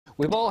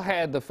We've all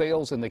had the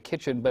fails in the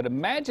kitchen, but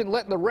imagine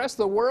letting the rest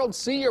of the world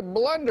see your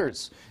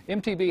blunders.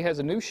 MTV has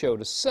a new show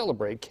to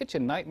celebrate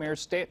kitchen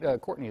nightmares.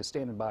 Courtney is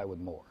standing by with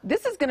more.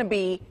 This is going to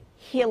be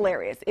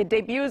hilarious. It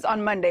debuts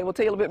on Monday. We'll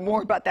tell you a little bit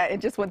more about that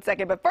in just 1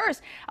 second. But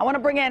first, I want to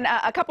bring in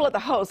a couple of the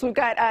hosts. We've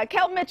got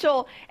Kel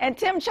Mitchell and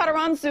Tim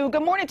Chantarangsu.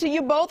 Good morning to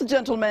you both,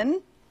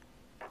 gentlemen.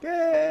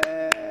 Yay.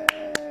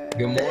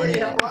 Good morning.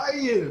 Hey, how are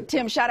you?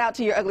 Tim, shout out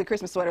to your ugly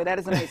Christmas sweater. That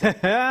is amazing.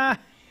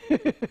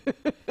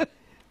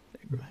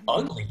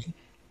 Ugly?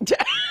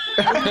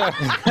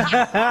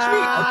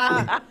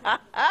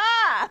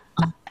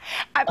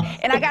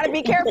 And I got to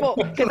be careful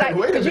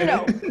because you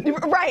know,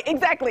 right?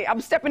 Exactly.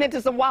 I'm stepping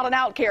into some Wild 'N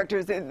Out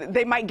characters.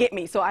 They might get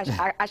me, so I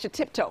should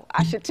tiptoe.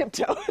 I should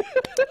tiptoe.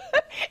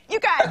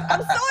 You guys,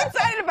 I'm so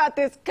excited about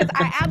this because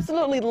I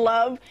absolutely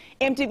love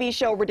MTV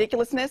show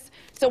Ridiculousness.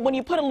 So when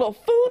you put a little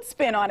food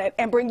spin on it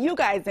and bring you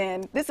guys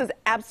in, this is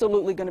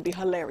absolutely going to be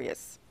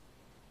hilarious.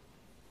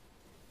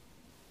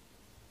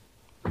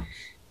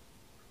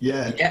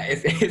 Yeah,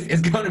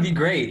 it's going to be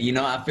great. You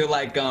know, I feel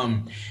like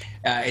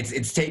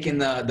it's taking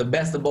the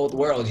best of both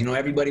worlds. You know,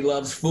 everybody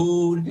loves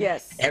food.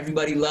 Yes.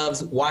 Everybody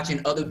loves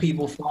watching other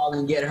people fall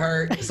and get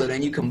hurt. So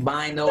then you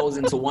combine those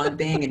into one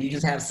thing, and you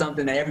just have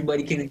something that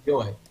everybody can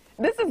enjoy.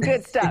 This is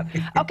good stuff.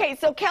 Okay,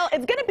 so Kel,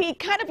 it's going to be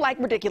kind of like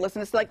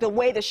Ridiculousness, like the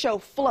way the show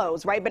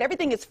flows, right? But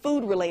everything is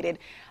food related.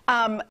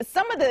 Some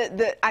of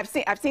I've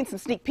seen some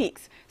sneak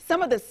peeks.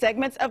 Some of the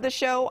segments of the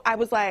show, I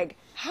was like,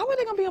 how are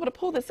they going to be able to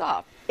pull this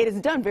off? It is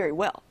done very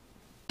well.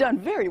 Done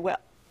very well.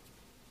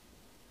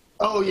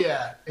 Oh,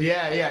 yeah.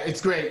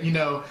 It's great. You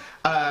know,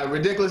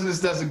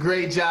 Ridiculousness does a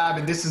great job,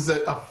 and this is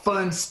a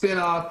fun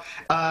spin-off,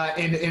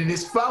 and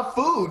it's about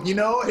food, you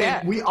know,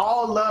 and we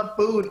all love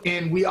food,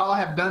 and we all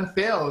have done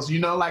fails, you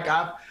know, like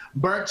I've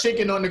burnt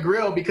chicken on the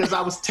grill because I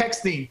was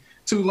texting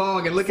too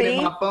long and looking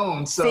at my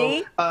phone.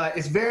 So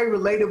it's very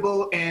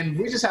relatable, and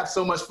we just have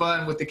so much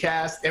fun with the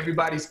cast.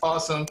 Everybody's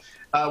awesome.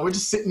 We're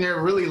just sitting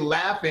there really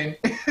laughing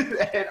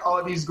at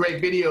all these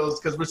great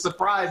videos because we're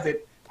surprised at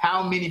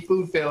how many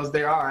food fails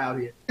there are out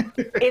here.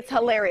 It's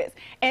hilarious.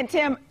 And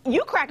Tim,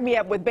 you crack me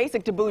up with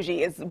Basic to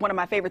Bougie is one of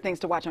my favorite things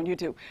to watch on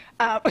YouTube.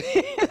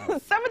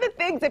 Some of the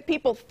things that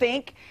people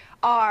think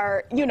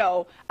are, you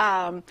know,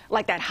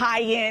 like that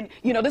high end,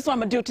 you know, this is what I'm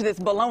gonna do to this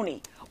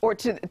bologna or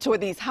to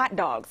these hot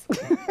dogs.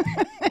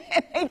 And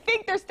they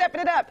think they're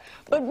stepping it up,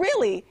 but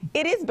really,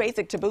 it is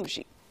Basic to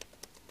Bougie.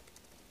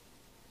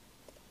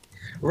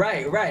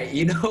 Right.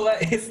 You know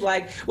what? It's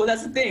like, well,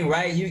 that's the thing,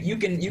 right? You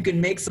can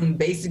make some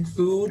basic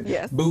food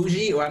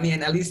bougie, or I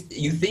mean, at least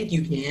you think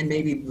you can.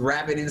 Maybe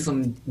wrap it in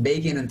some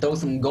bacon and throw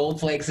some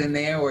gold flakes in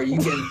there, or you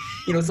can,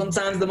 you know,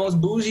 sometimes the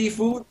most bougie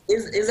food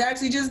is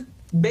actually just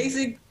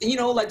basic. You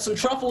know, like some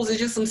truffles is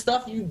just some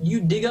stuff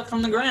you dig up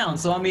from the ground.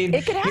 So I mean,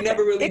 you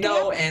never really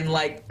know, and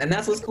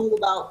that's what's cool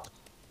about.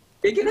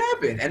 It can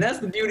happen, and that's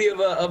the beauty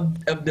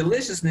of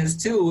Deliciousness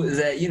too. Is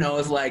that, you know,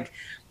 it's like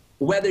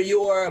whether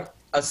you're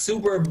a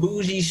super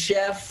bougie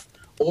chef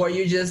or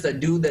you're just a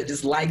dude that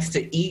just likes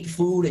to eat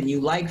food and you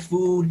like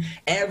food,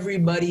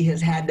 everybody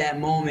has had that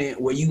moment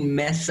where you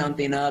mess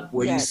something up,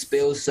 where you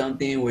spill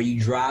something, where you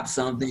drop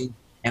something,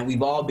 and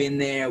we've all been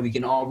there. We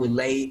can all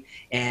relate,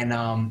 and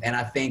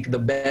I think the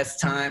best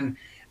time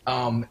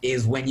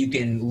is when you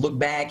can look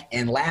back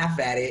and laugh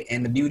at it,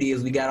 and the beauty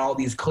is we got all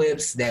these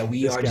clips that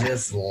we are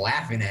just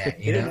laughing at,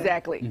 you know?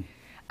 Exactly.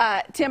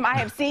 Tim, I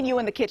have seen you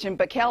in the kitchen,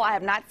 but Kel, I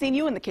have not seen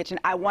you in the kitchen.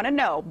 I want to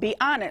know, be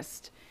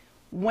honest,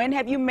 when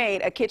have you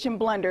made a kitchen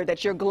blunder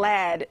that you're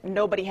glad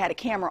nobody had a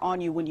camera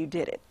on you when you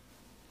did it?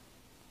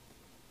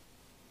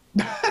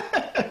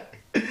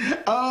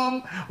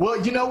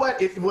 Well, you know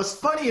what? What's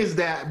funny is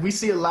that we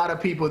see a lot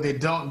of people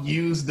that don't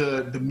use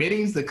the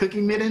mittens, the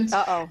cooking mittens.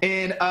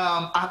 And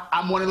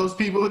I'm one of those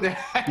people that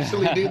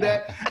actually do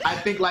that. I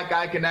think like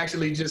I can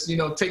actually just, you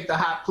know, take the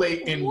hot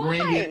plate and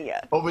bring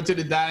it over to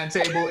the dining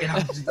table.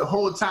 And the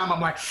whole time I'm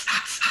like,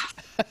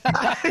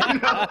 you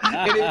know,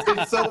 and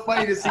it's so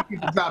funny to see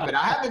people drop it.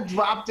 I haven't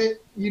dropped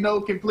it, you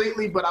know,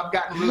 completely, but I've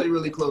gotten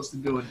really close to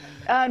doing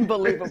it.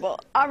 Unbelievable.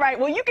 All right,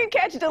 well, you can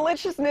catch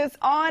Deliciousness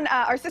on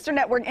our sister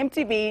network,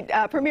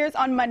 MTV. Premieres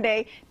on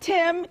Monday.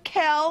 Tim,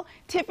 Kel,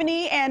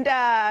 Tiffany, and,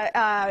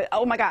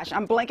 oh my gosh,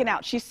 I'm blanking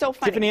out. She's so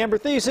funny. Tiffany Amber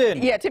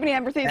Thiessen. Yeah, Tiffany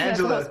Amber Thiessen.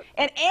 Angela.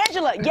 And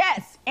Angela,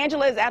 yes.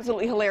 Angela is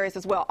absolutely hilarious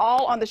as well.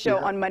 All on the show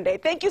on Monday.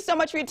 Thank you so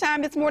much for your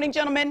time this morning,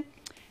 gentlemen.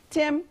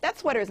 Tim, that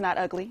sweater is not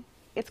ugly.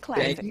 It's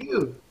classic. Thank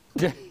you.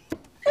 Yes.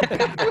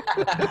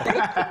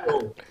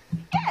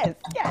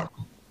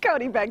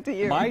 Cody, back to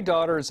you. My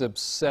daughter's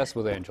obsessed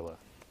with Angela.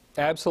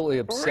 Absolutely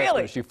obsessed.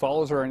 Really? She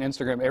follows her on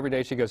Instagram every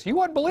day. She goes, "You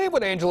wouldn't believe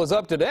what Angela's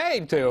up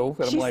today, too."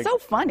 And She's I'm like, so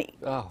funny.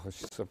 oh,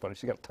 she's so funny.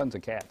 She's got tons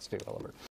of cats, too. I love her.